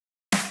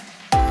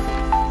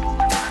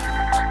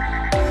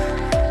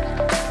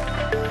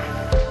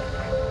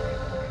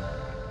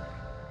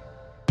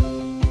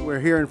We're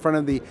here in front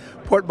of the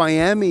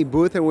PortMiami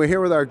booth, and we're here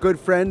with our good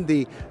friend,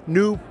 the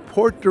new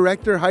Port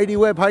Director, Hydi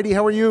Webb. Hydi,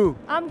 how are you?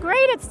 I'm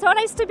great. It's so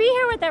nice to be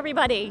here with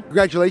everybody.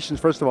 Congratulations,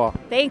 first of all.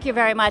 Thank you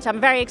very much.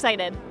 I'm very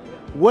excited.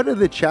 What are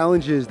the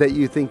challenges that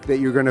you think that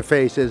you're going to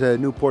face as a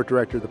new Port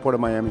Director at the Port of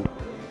Miami?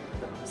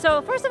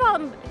 So first of all,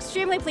 I'm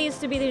extremely pleased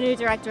to be the new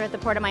director at the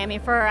Port of Miami.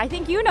 I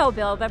think you know,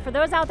 Bill, but for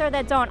those out there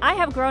that don't, I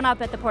have grown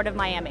up at the Port of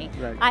Miami.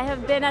 Right. I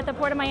have been at the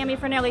Port of Miami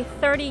for nearly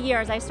 30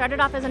 years. I started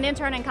off as an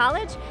intern in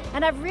college,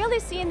 and I've really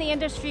seen the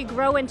industry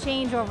grow and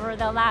change over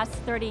the last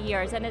 30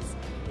 years, and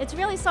it's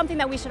really something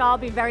that we should all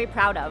be very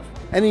proud of.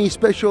 Any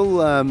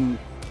special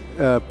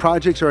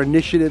projects or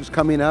initiatives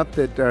coming up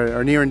that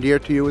are near and dear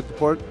to you with the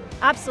Port?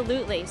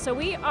 Absolutely. So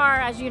we are,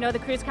 as you know, the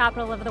cruise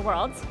capital of the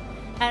world.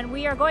 And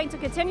we are going to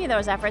continue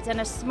those efforts in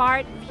a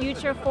smart,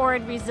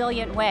 future-forward,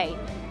 resilient way.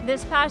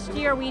 This past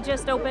year, we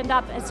just opened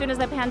up, as soon as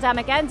the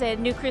pandemic ended,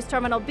 new Cruise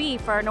Terminal B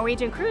for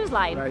Norwegian Cruise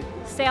Line. Right.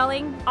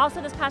 Sailing.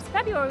 Also this past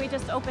February, we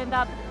just opened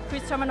up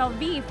Cruise Terminal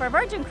V for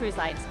Virgin Cruise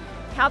Lines.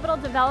 Capital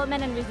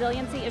development and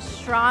resiliency is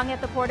strong at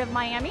the Port of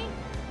Miami.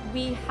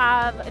 We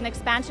have an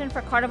expansion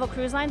for Carnival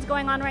Cruise Lines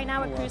going on right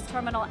now at Cruise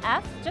Terminal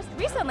F. Just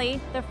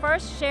recently, the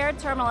first shared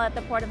terminal at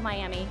the Port of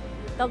Miami.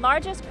 The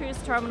largest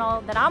cruise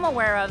terminal that I'm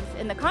aware of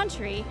in the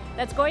country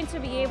that's going to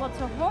be able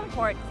to home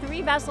port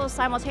 3 vessels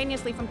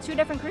simultaneously from 2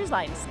 different cruise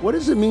lines. What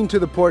does it mean to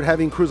the Port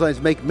having cruise lines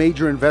make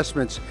major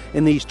investments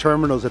in these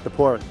terminals at the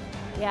Port?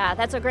 Yeah,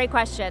 that's a great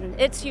question.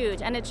 It's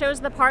huge, and it shows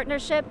the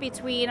partnership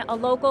between a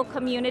local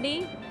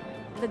community,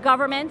 the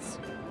government,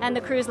 and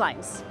the cruise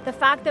lines. The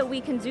fact that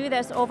we can do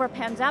this over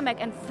pandemic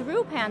and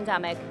through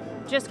pandemic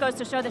just goes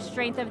to show the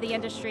strength of the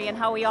industry and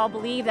how we all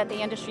believe that the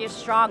industry is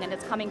strong and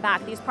it's coming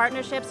back. These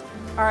partnerships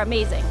are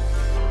amazing.